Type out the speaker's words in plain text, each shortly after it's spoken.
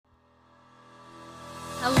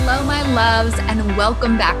Hello, my loves, and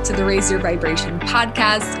welcome back to the Raise Your Vibration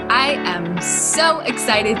podcast. I am so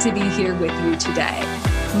excited to be here with you today.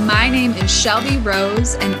 My name is Shelby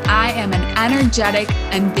Rose, and I am an energetic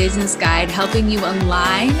and business guide helping you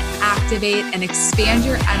align, activate, and expand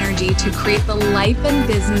your energy to create the life and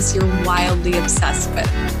business you're wildly obsessed with.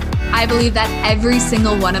 I believe that every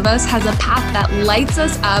single one of us has a path that lights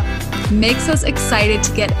us up, makes us excited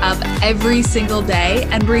to get up every single day,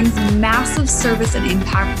 and brings massive service and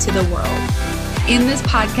impact to the world. In this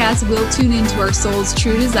podcast, we'll tune into our soul's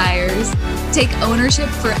true desires, take ownership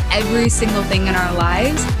for every single thing in our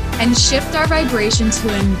lives, and shift our vibration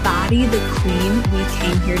to embody the queen we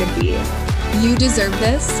came here to be. You deserve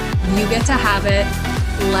this. You get to have it.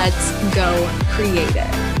 Let's go create it.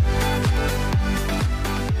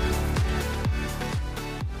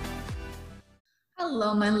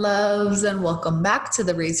 Hello, my loves, and welcome back to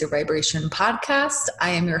the Raise Your Vibration podcast. I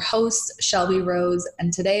am your host, Shelby Rose,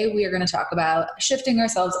 and today we are going to talk about shifting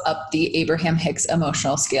ourselves up the Abraham Hicks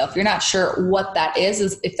emotional scale. If you're not sure what that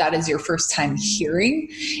is if that is your first time hearing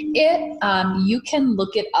it, you can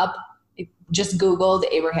look it up. Just Google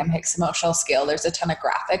the Abraham Hicks emotional scale. There's a ton of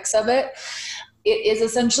graphics of it. It is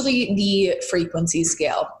essentially the frequency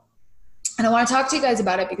scale. And I want to talk to you guys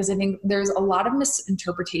about it because I think there's a lot of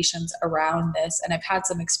misinterpretations around this. And I've had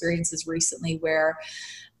some experiences recently where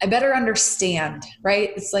I better understand, right?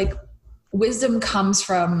 It's like wisdom comes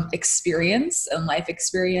from experience and life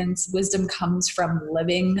experience. Wisdom comes from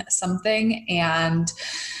living something. And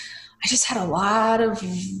I just had a lot of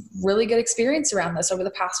really good experience around this over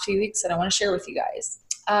the past few weeks that I want to share with you guys.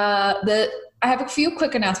 I have a few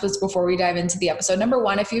quick announcements before we dive into the episode. Number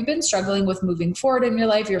one, if you've been struggling with moving forward in your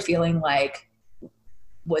life, you're feeling like,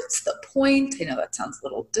 what's the point? I know that sounds a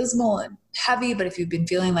little dismal and heavy, but if you've been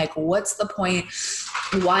feeling like, what's the point?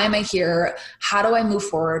 Why am I here? How do I move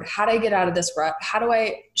forward? How do I get out of this rut? How do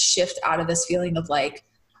I shift out of this feeling of like,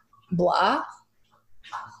 blah?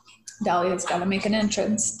 Dahlia's got to make an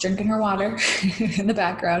entrance, drinking her water in the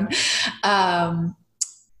background.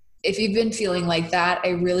 If you've been feeling like that, I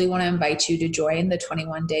really want to invite you to join the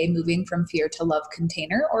 21-day Moving from Fear to Love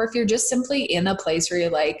container. Or if you're just simply in a place where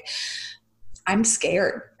you're like, I'm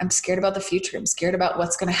scared. I'm scared about the future. I'm scared about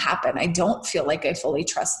what's going to happen. I don't feel like I fully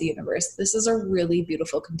trust the universe. This is a really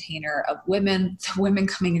beautiful container of women. The women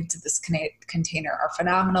coming into this container are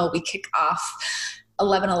phenomenal. We kick off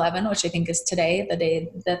 11/11, which I think is today, the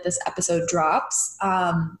day that this episode drops.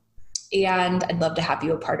 And I'd love to have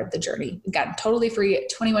you a part of the journey. Again, totally free,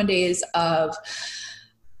 21 days of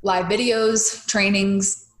live videos,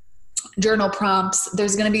 trainings, journal prompts.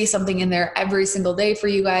 There's going to be something in there every single day for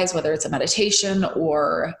you guys, whether it's a meditation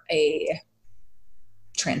or a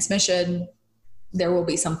transmission. There will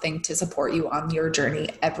be something to support you on your journey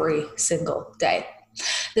every single day.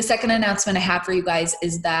 The second announcement I have for you guys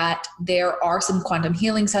is that there are some quantum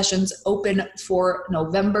healing sessions open for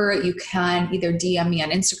November. You can either DM me on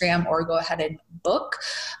Instagram or go ahead and book.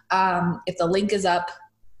 If the link is up,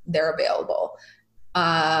 they're available.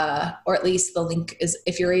 Or at least the link is,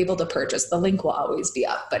 if you're able to purchase, the link will always be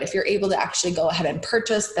up. But if you're able to actually go ahead and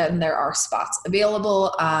purchase, then there are spots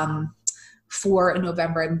available for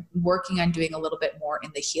November. I'm working on doing a little bit more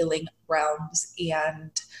in the healing realms,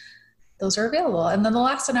 and those are available. And then the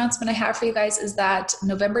last announcement I have for you guys is that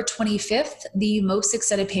November 25th, the most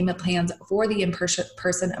extended payment plans for the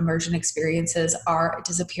in-person immersion experiences are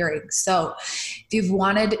disappearing. So if you've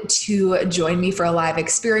wanted to join me for a live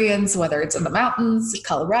experience, whether it's in the mountains,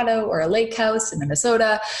 Colorado, or a lake house in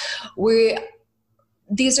Minnesota,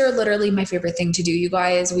 these are literally my favorite thing to do, you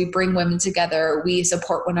guys. We bring women together. We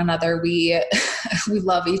support one another. We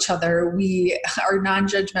love each other. We are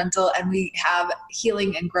non-judgmental, and we have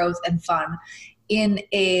healing and growth and fun in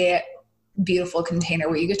a beautiful container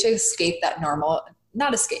where you get to escape that normal,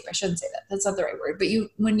 not escape, I shouldn't say that. That's not the right word. But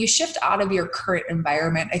when you shift out of your current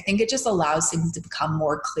environment, I think it just allows things to become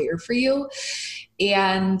more clear for you.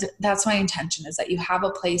 And that's my intention, is that you have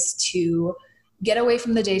a place to get away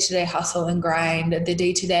from the day-to-day hustle and grind, the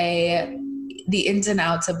day-to-day, the ins and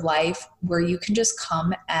outs of life, where you can just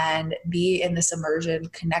come and be in this immersion,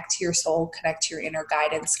 connect to your soul, connect to your inner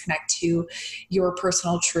guidance, connect to your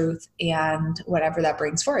personal truth and whatever that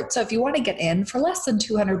brings forward. So if you want to get in for less than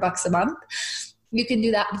 $200 a month, you can do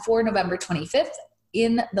that before November 25th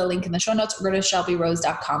in the link in the show notes. Or go to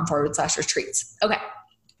shelbyrose.com/retreats. Okay,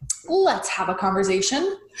 let's have a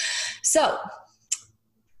conversation. So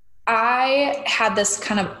I had this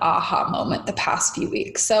kind of aha moment the past few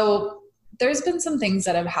weeks. So there's been some things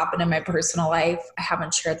that have happened in my personal life. I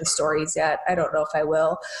haven't shared the stories yet. I don't know if I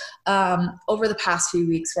will. Over the past few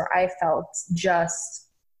weeks, where I felt just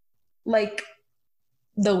like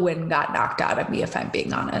the wind got knocked out of me, if I'm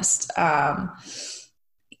being honest.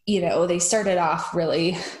 They started off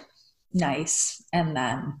really nice, and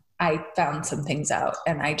then I found some things out,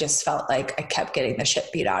 and I just felt like I kept getting the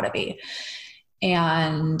shit beat out of me.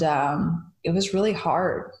 And it was really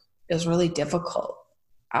hard. It was really difficult.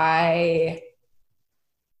 I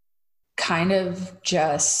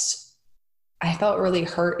felt really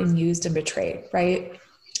hurt and used and betrayed, right?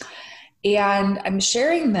 And I'm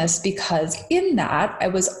sharing this because in that, I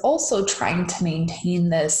was also trying to maintain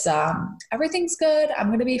this, everything's good, I'm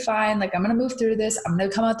going to be fine, like I'm going to move through this, I'm going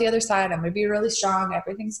to come out the other side, I'm going to be really strong,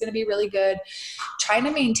 everything's going to be really good. Trying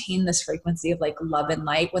to maintain this frequency of like love and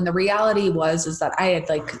light, when the reality is that I had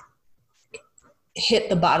like hit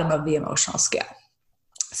the bottom of the emotional scale.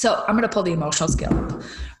 So I'm going to pull the emotional scale up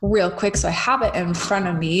real quick. So I have it in front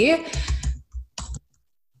of me.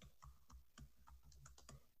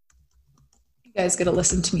 You guys get to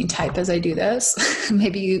listen to me type as I do this.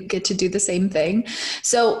 Maybe you get to do the same thing.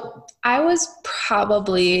 So I was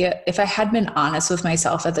probably, if I had been honest with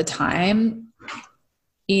myself at the time,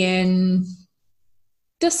 in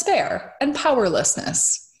despair and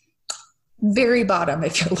powerlessness. Very bottom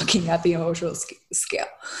if you're looking at the emotional scale.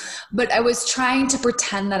 But I was trying to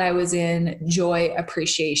pretend that I was in joy,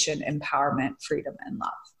 appreciation, empowerment, freedom, and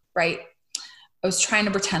love, right? I was trying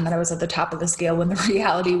to pretend that I was at the top of the scale when the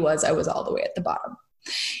reality was I was all the way at the bottom.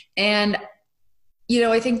 And,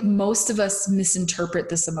 I think most of us misinterpret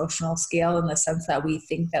this emotional scale in the sense that we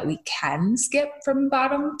think that we can skip from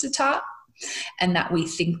bottom to top, and that we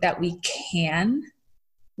think that we can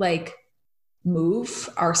like move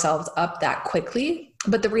ourselves up that quickly.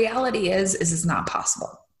 But the reality is it's not possible.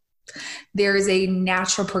 There is a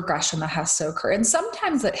natural progression that has to occur. And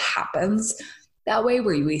sometimes it happens that way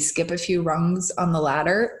where we skip a few rungs on the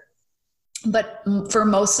ladder. But for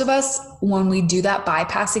most of us, when we do that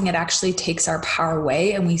bypassing, it actually takes our power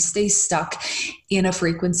away and we stay stuck in a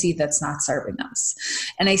frequency that's not serving us.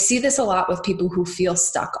 And I see this a lot with people who feel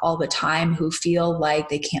stuck all the time, who feel like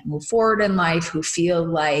they can't move forward in life, who feel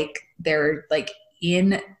like they're like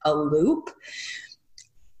in a loop.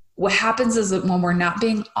 What happens is that when we're not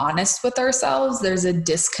being honest with ourselves, there's a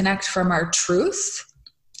disconnect from our truth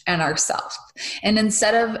and ourself. And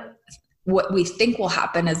instead of what we think will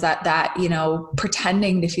happen is that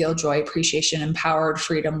pretending to feel joy, appreciation, empowered,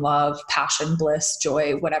 freedom, love, passion, bliss,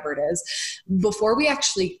 joy, whatever it is, before we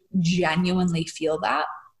actually genuinely feel that,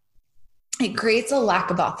 it creates a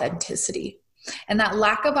lack of authenticity. And that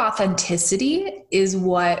lack of authenticity is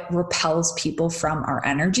what repels people from our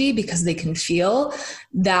energy, because they can feel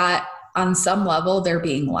that on some level they're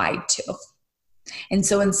being lied to. And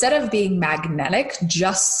so instead of being magnetic,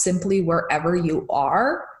 just simply wherever you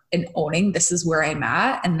are and owning this is where I'm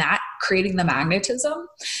at, and that creating the magnetism,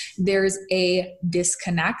 there's a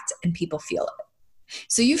disconnect and people feel it.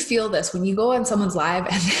 So you feel this when you go on someone's live,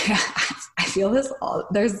 and I feel this all,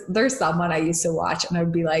 there's someone I used to watch and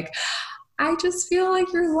I'd be like, I just feel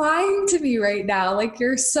like you're lying to me right now. Like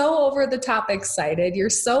you're so over the top excited. You're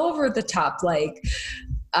so over the top, like,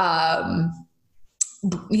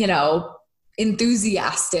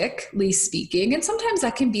 enthusiastically speaking. And sometimes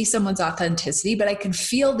that can be someone's authenticity, but I can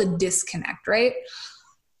feel the disconnect, right?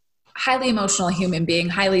 Highly emotional human being,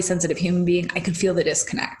 highly sensitive human being, I could feel the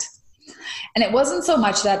disconnect. And it wasn't so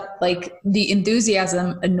much that like the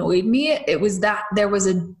enthusiasm annoyed me. It was that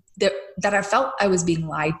that I felt I was being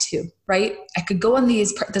lied to, right? I could go on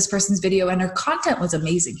this person's video and her content was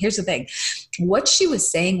amazing. Here's the thing. What she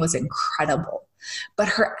was saying was incredible, but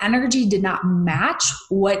her energy did not match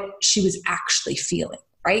what she was actually feeling,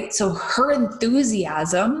 right? So her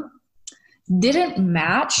enthusiasm didn't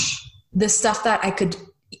match the stuff that I could,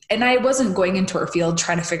 and I wasn't going into her field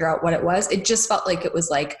trying to figure out what it was. It just felt like it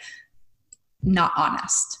was like not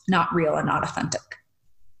honest, not real, and not authentic.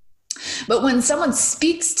 But when someone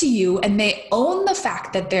speaks to you and they own the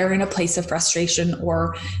fact that they're in a place of frustration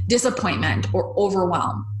or disappointment or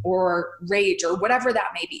overwhelm or rage or whatever that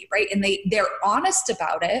may be, right? And they're honest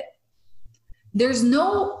about it, there's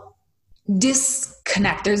no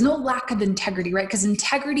disconnect. There's no lack of integrity, right? Because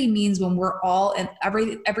integrity means when we're all, and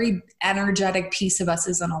every energetic piece of us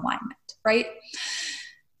is in alignment, right?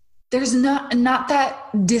 There's not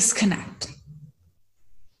that disconnect.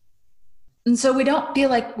 And so we don't feel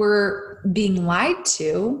like we're being lied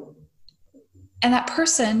to. And that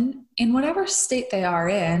person, in whatever state they are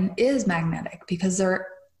in, is magnetic because they're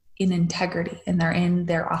in integrity and they're in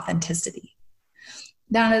their authenticity.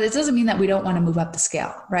 Now, this doesn't mean that we don't want to move up the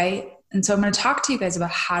scale, right? And so I'm going to talk to you guys about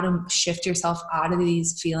how to shift yourself out of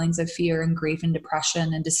these feelings of fear and grief and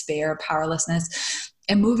depression and despair, powerlessness,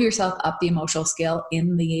 and move yourself up the emotional scale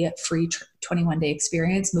in the free 21-day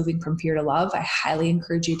experience, Moving from Fear to Love. I highly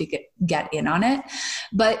encourage you to get in on it.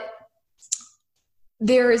 But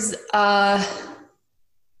there's a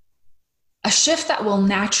shift that will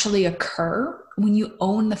naturally occur when you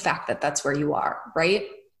own the fact that that's where you are, right?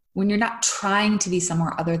 When you're not trying to be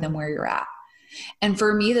somewhere other than where you're at. And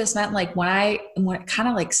for me, this meant like when it kind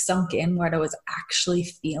of like sunk in what I was actually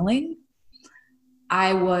feeling,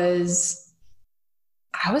 I was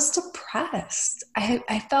depressed.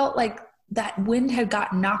 I felt like that wind had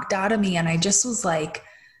gotten knocked out of me, and I just was like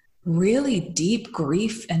really deep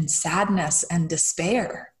grief and sadness and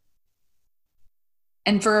despair.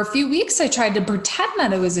 And for a few weeks, I tried to pretend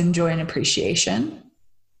that I was enjoying appreciation.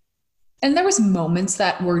 And there was moments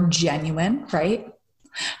that were genuine, right?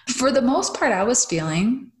 For the most part, I was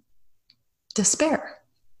feeling despair.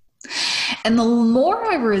 And the more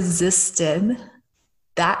I resisted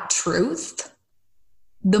that truth,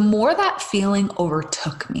 the more that feeling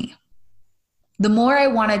overtook me. The more I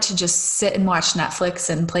wanted to just sit and watch Netflix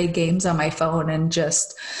and play games on my phone and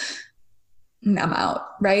just numb out,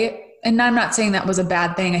 right? And I'm not saying that was a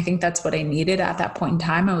bad thing. I think that's what I needed at that point in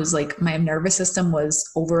time. I was like, my nervous system was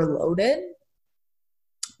overloaded.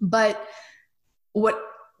 But what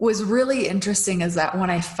was really interesting is that when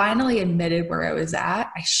I finally admitted where I was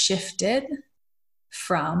at, I shifted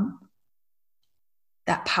from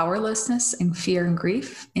that powerlessness and fear and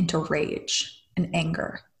grief into rage and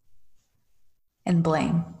anger and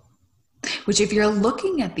blame, which, if you're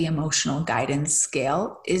looking at the emotional guidance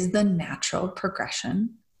scale, is the natural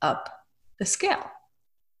progression up the scale,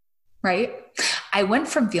 right? I went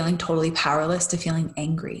from feeling totally powerless to feeling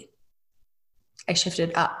angry. I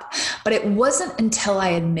shifted up. But it wasn't until I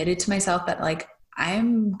admitted to myself that, like,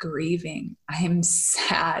 I'm grieving, I'm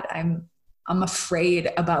sad, I'm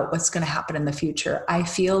afraid about what's going to happen in the future. I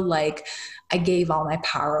feel like I gave all my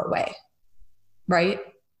power away, right?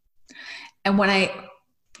 And when I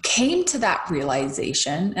came to that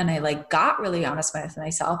realization and I like got really honest with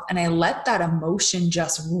myself and I let that emotion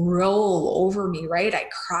just roll over me, right? I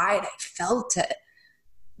cried, I felt it.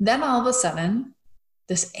 Then all of a sudden,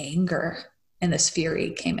 this anger and this fury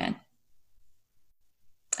came in.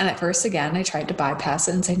 And at first, again, I tried to bypass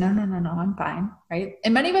it and say, no, I'm fine, right?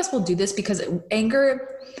 And many of us will do this because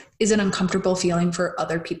anger is an uncomfortable feeling for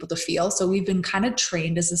other people to feel. So we've been kind of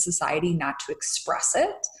trained as a society not to express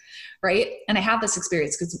it, right? And I had this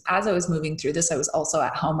experience because as I was moving through this, I was also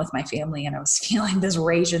at home with my family and I was feeling this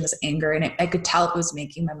rage and this anger. And I could tell it was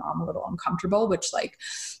making my mom a little uncomfortable, which, like,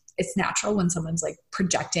 it's natural when someone's like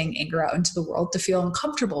projecting anger out into the world to feel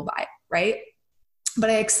uncomfortable by it, right? But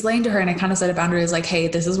I explained to her and I kind of set a boundary. I was like, hey,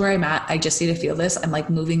 this is where I'm at. I just need to feel this. I'm like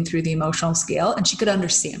moving through the emotional scale, and she could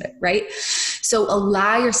understand it, right? So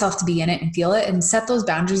allow yourself to be in it and feel it and set those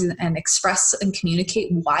boundaries and express and communicate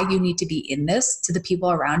why you need to be in this to the people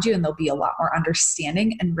around you. And they'll be a lot more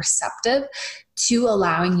understanding and receptive to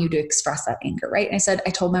allowing you to express that anger, right? And I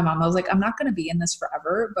told my mom, I was like, I'm not going to be in this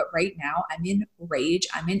forever, but right now I'm in rage,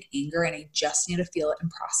 I'm in anger, and I just need to feel it and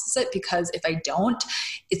process it, because if I don't,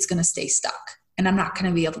 it's going to stay stuck. And I'm not going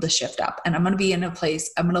to be able to shift up, and I'm going to be in a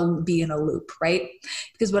place, I'm going to be in a loop, right?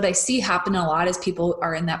 Because what I see happen a lot is people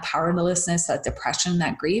are in that powerlessness, that depression,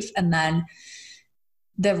 that grief, and then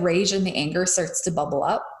the rage and the anger starts to bubble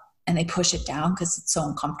up and they push it down because it's so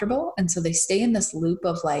uncomfortable. And so they stay in this loop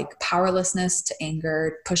of like powerlessness to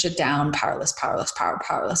anger, push it down, powerless.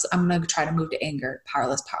 I'm going to try to move to anger,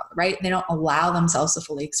 powerless, right? They don't allow themselves to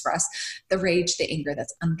fully express the rage, the anger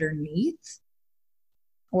that's underneath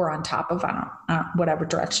or on top of, whatever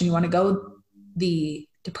direction you want to go, the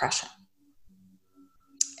depression.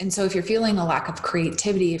 And so if you're feeling a lack of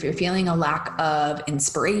creativity, if you're feeling a lack of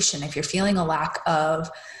inspiration, if you're feeling a lack of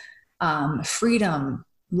freedom,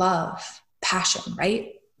 love, passion,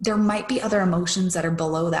 right? There might be other emotions that are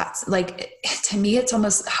below that. Like, to me, it's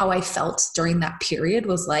almost how I felt during that period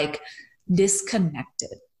was like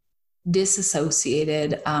disconnected,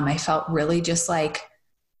 disassociated. I felt really just like,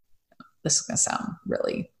 this is going to sound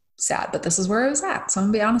really sad, but this is where I was at. So I'm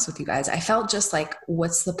going to be honest with you guys. I felt just like,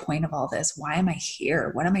 what's the point of all this? Why am I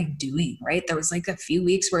here? What am I doing? Right? There was like a few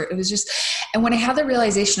weeks where it was just, and when I had the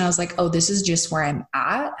realization, I was like, oh, this is just where I'm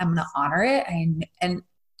at. I'm going to honor it.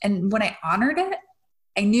 And when I honored it,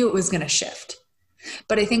 I knew it was going to shift.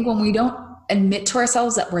 But I think when we don't admit to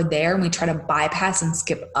ourselves that we're there and we try to bypass and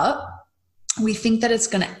skip up, we think that it's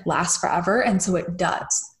going to last forever. And so it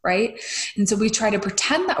does, right? And so we try to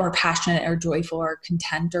pretend that we're passionate or joyful or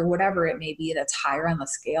content or whatever it may be that's higher on the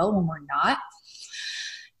scale when we're not.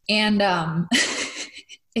 And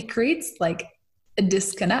it creates like a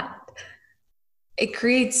disconnect. It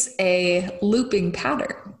creates a looping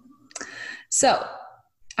pattern. So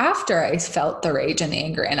after I felt the rage and the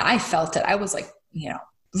anger, and I felt it, I was like,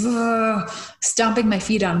 stomping my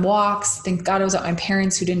feet on walks. Thank God I was at my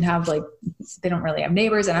parents who didn't have they don't really have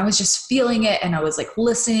neighbors. And I was just feeling it. And I was like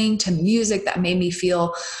listening to music that made me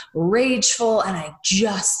feel rageful. And I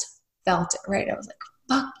just felt it, right? I was like,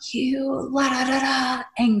 fuck you, la da da da,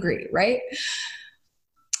 angry, right?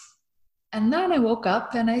 And then I woke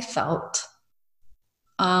up and I felt,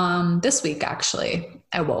 this week, actually,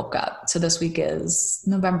 I woke up. So this week is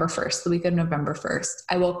November 1st, the week of November 1st.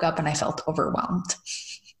 I woke up and I felt overwhelmed.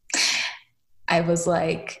 I was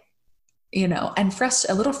like, and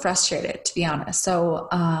a little frustrated, to be honest. So,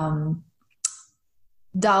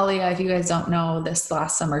 Dahlia, if you guys don't know, this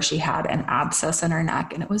last summer, she had an abscess in her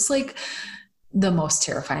neck, and it was like the most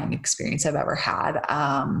terrifying experience I've ever had.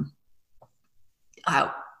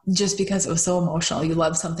 Just because it was so emotional. You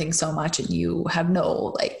love something so much and you have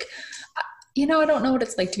no, I don't know what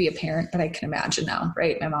it's like to be a parent, but I can imagine now,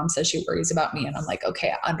 right? My mom says she worries about me, and I'm like,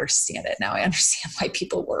 okay, I understand it now. I understand why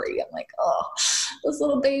people worry. I'm like, oh, this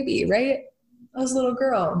little baby, right? This little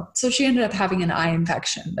girl. So she ended up having an eye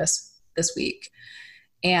infection this week.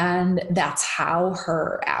 And that's how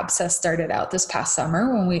her abscess started out this past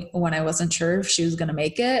summer when I wasn't sure if she was going to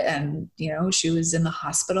make it. And, she was in the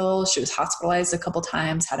hospital. She was hospitalized a couple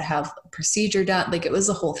times, had to have a procedure done. It was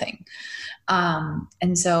the whole thing.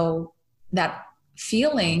 And so that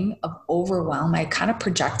feeling of overwhelm, I kind of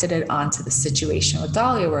projected it onto the situation with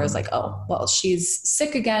Dahlia, where I was like, oh, well, she's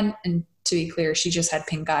sick again. And to be clear, she just had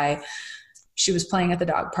pink eye. She was playing at the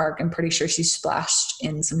dog park. I'm pretty sure she splashed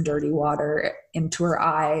in some dirty water into her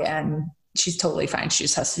eye, and she's totally fine. She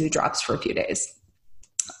just has to do drops for a few days.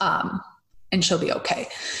 And she'll be okay.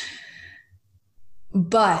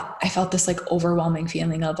 But I felt this overwhelming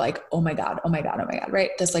feeling of oh my God, right?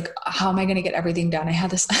 This how am I going to get everything done? I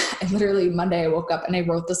had this, literally Monday I woke up and I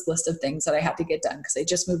wrote this list of things that I had to get done because I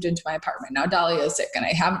just moved into my apartment. Now Dahlia is sick and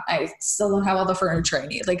I still don't have all the furniture I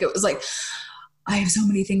need. It was I have so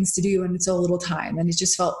many things to do and it's so little time. And it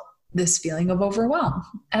just felt this feeling of overwhelm.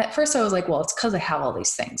 And at first I was like, well, it's because I have all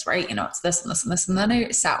these things, right? It's this and this and this. And then I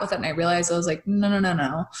sat with it and I realized I was like,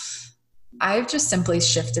 no. I've just simply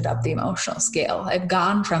shifted up the emotional scale. I've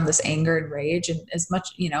gone from this anger and rage, and as much,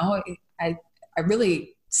 I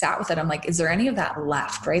really sat with it. I'm like, is there any of that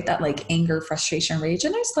left, right? That anger, frustration, rage,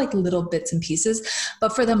 and there's little bits and pieces.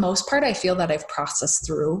 But for the most part, I feel that I've processed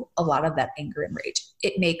through a lot of that anger and rage.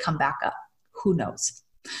 It may come back up. Who knows?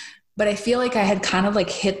 But I feel like I had kind of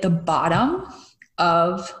hit the bottom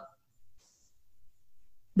of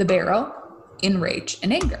the barrel in rage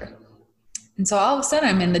and anger. And so all of a sudden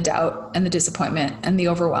I'm in the doubt and the disappointment and the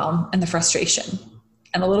overwhelm and the frustration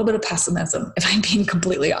and a little bit of pessimism, if I'm being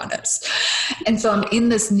completely honest. And so I'm in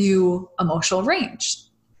this new emotional range.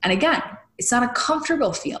 And again, it's not a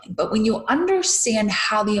comfortable feeling, but when you understand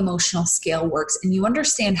how the emotional scale works and you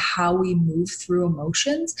understand how we move through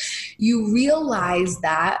emotions, you realize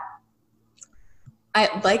that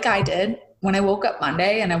I did when I woke up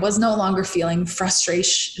Monday and I was no longer feeling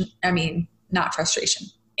frustration. Not frustration,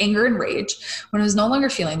 anger and rage. When I was no longer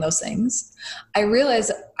feeling those things, I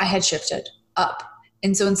realized I had shifted up.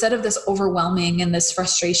 And so instead of this overwhelming and this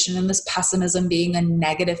frustration and this pessimism being a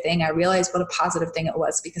negative thing, I realized what a positive thing it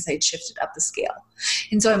was because I had shifted up the scale.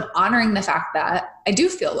 And so I'm honoring the fact that I do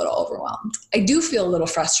feel a little overwhelmed. I do feel a little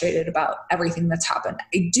frustrated about everything that's happened.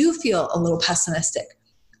 I do feel a little pessimistic.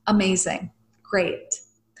 Amazing. Great.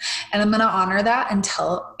 And I'm going to honor that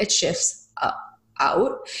until it shifts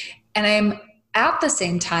out. And I'm at the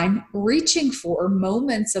same time reaching for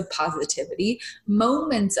moments of positivity,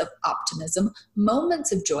 moments of optimism,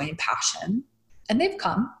 moments of joy and passion. And they've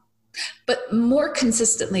come. But more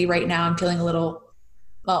consistently right now, I'm feeling a little,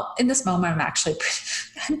 in this moment,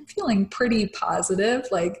 I'm feeling pretty positive,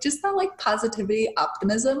 just that positivity,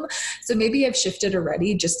 optimism. So maybe I've shifted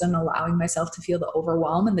already just in allowing myself to feel the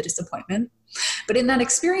overwhelm and the disappointment. But in that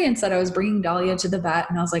experience that I was bringing Dahlia to the vet,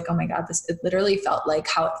 and I was like, oh my God, it literally felt like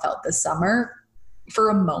how it felt this summer for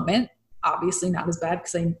a moment. Obviously not as bad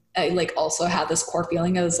because I also had this core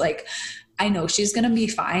feeling. I was like, I know she's going to be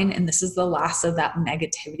fine. And this is the last of that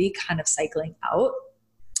negativity kind of cycling out,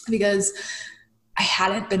 because I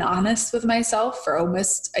hadn't been honest with myself for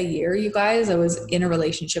almost a year, you guys. I was in a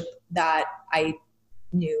relationship that I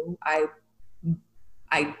knew, I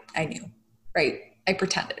knew, right? I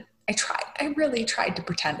pretended. I really tried to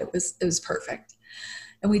pretend it was perfect.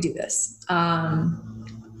 And we do this.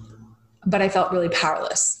 But I felt really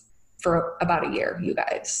powerless for about a year, you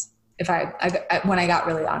guys. When I got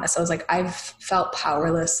really honest, I was like, I've felt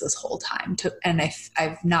powerless this whole time and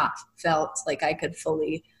I've not felt like I could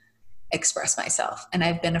fully express myself. And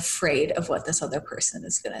I've been afraid of what this other person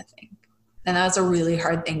is going to think. And that was a really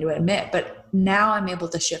hard thing to admit, but now I'm able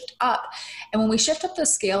to shift up. And when we shift up the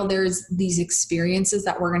scale, there's these experiences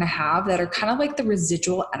that we're going to have that are kind of like the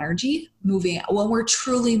residual energy moving when we're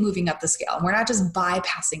truly moving up the scale. And we're not just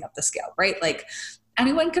bypassing up the scale, right? Like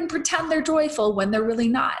anyone can pretend they're joyful when they're really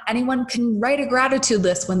not. Anyone can write a gratitude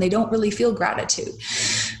list when they don't really feel gratitude.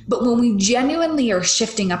 But when we genuinely are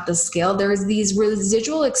shifting up the scale, there's these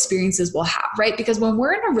residual experiences we'll have, right? Because when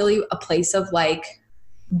we're in a place of like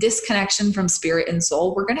disconnection from spirit and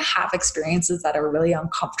soul, we're going to have experiences that are really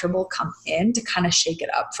uncomfortable come in to kind of shake it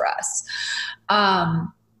up for us.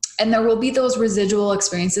 And there will be those residual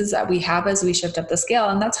experiences that we have as we shift up the scale.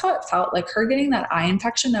 And that's how it felt. Like her getting that eye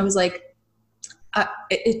infection, I was like,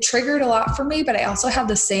 it triggered a lot for me, but I also had at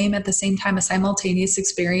the same time, a simultaneous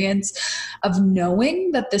experience of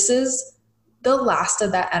knowing that this is the last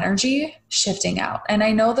of that energy shifting out. And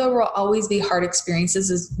I know there will always be hard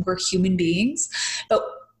experiences as we're human beings, but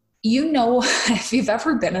you know, if you've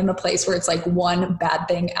ever been in a place where it's like one bad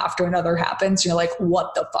thing after another happens, you're like,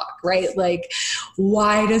 what the fuck, right? Like,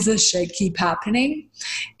 why does this shit keep happening?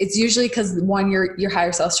 It's usually because one, your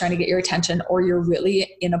higher self's trying to get your attention, or you're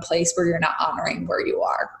really in a place where you're not honoring where you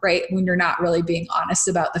are, right? When you're not really being honest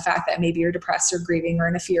about the fact that maybe you're depressed or grieving or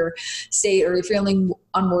in a fear state, or you're feeling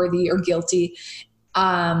unworthy or guilty.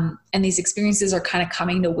 And these experiences are kind of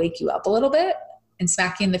coming to wake you up a little bit and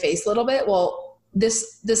smack you in the face a little bit. Well,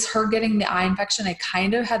 this her getting the eye infection, I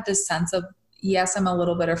kind of had this sense of, yes, I'm a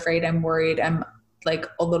little bit afraid, I'm worried, I'm like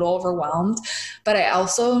a little overwhelmed, but I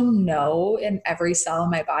also know in every cell in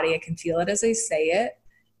my body, I can feel it as I say it,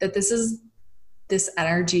 that this is this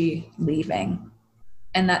energy leaving.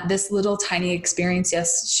 And that this little tiny experience,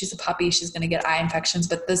 yes, she's a puppy, she's going to get eye infections,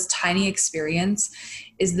 but this tiny experience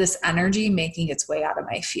is this energy making its way out of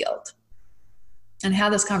my field. And I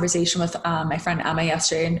had this conversation with my friend Emma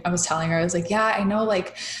yesterday, and I was telling her, I was like, yeah, I know,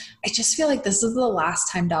 like, I just feel like this is the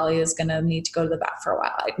last time Dolly is going to need to go to the vet for a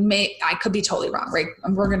while. I could be totally wrong, right?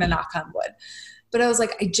 And we're going to knock on wood. But I was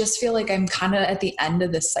like, I just feel like I'm kind of at the end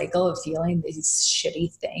of this cycle of feeling these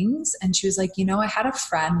shitty things. And she was like, you know, I had a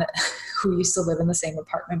friend who used to live in the same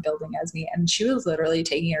apartment building as me, and she was literally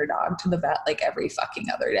taking her dog to the vet like every fucking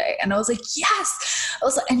other day. And I was like, yes.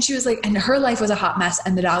 And she was like, and her life was a hot mess,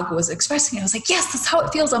 and the dog was expressing it. I was like, yes, that's how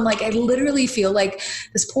it feels. I'm like, I literally feel like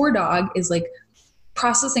this poor dog is like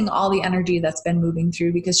processing all the energy that's been moving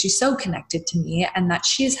through, because she's so connected to me, and that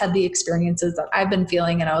she's had the experiences that I've been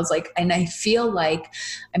feeling. And I was like, and I feel like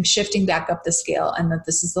I'm shifting back up the scale, and that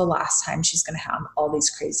this is the last time she's going to have all these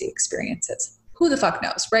crazy experiences. Who the fuck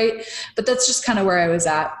knows, right? But that's just kind of where I was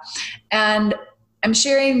at. And I'm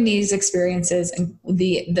sharing these experiences and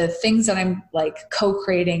the things that I'm like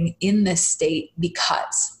co-creating in this state,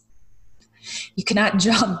 because you cannot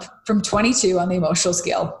jump from 22 on the emotional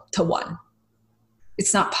scale to 1.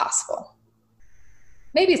 It's not possible.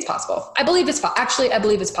 Maybe it's possible. I believe it's I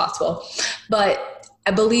believe it's possible, but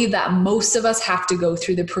I believe that most of us have to go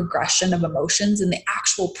through the progression of emotions and the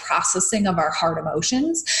actual processing of our hard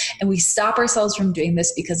emotions. And we stop ourselves from doing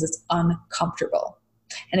this because it's uncomfortable.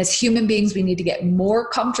 And as human beings, we need to get more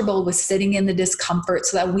comfortable with sitting in the discomfort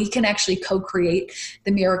so that we can actually co-create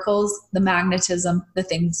the miracles, the magnetism, the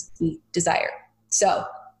things we desire. So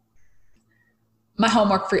my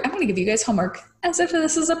homework for you, I'm going to give you guys homework as if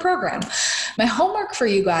this is a program. My homework for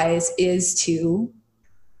you guys is to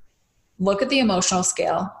look at the emotional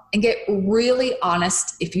scale and get really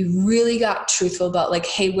honest. If you really got truthful about like,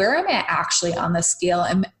 hey, where am I actually on this scale?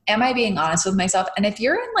 Am I being honest with myself? And if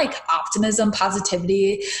you're in like optimism,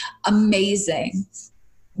 positivity, amazing,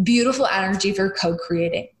 beautiful energy for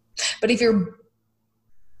co-creating. But if you're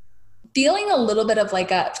feeling a little bit of like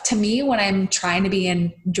to me, when I'm trying to be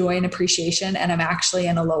in joy and appreciation and I'm actually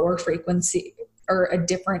in a lower frequency or a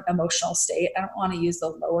different emotional state, I don't want to use the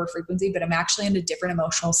lower frequency, but I'm actually in a different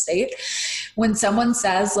emotional state. When someone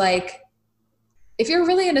says like, if you're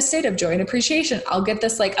really in a state of joy and appreciation, I'll get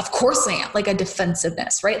this like, of course I am, like a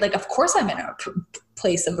defensiveness, right? Like, of course I'm in a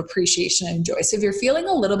place of appreciation and joy. So if you're feeling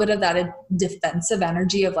a little bit of that defensive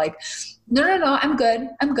energy of like, no, I'm good.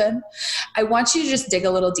 I want you to just dig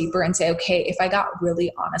a little deeper and say, okay, if I got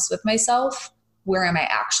really honest with myself, where am I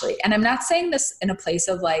actually? And I'm not saying this in a place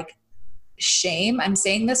of like shame. I'm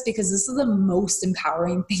saying this because this is the most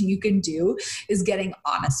empowering thing you can do, is getting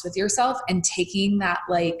honest with yourself and taking that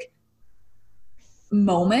like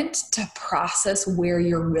moment to process where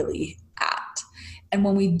you're really at. And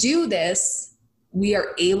when we do this, we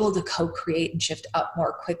are able to co-create and shift up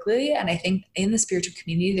more quickly. And I think in the spiritual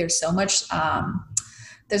community, there's so much,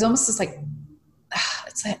 there's almost this like,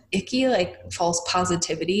 it's that icky, like false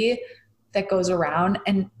positivity that goes around.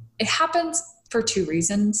 And it happens for 2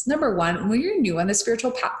 reasons. Number one, when you're new on the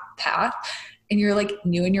spiritual path and you're like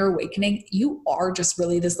new in your awakening, you are just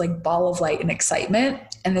really this like ball of light and excitement.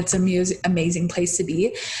 And it's an amazing place to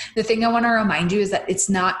be. The thing I want to remind you is that it's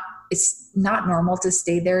not normal to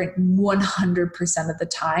stay there 100% of the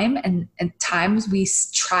time. And at times we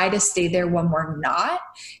try to stay there when we're not,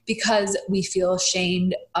 because we feel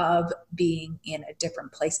ashamed of being in a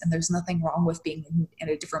different place. And there's nothing wrong with being in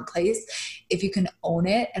a different place if you can own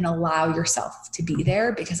it and allow yourself to be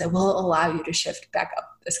there, because it will allow you to shift back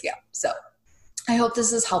up the scale. So I hope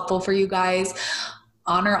this is helpful for you guys.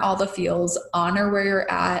 Honor all the feels, honor where you're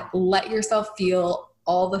at, let yourself feel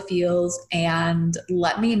all the feels, and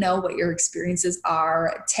let me know what your experiences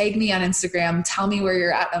are. Tag me on Instagram. Tell me where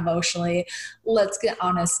you're at emotionally. Let's get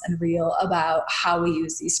honest and real about how we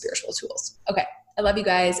use these spiritual tools. Okay. I love you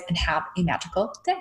guys and have a magical day.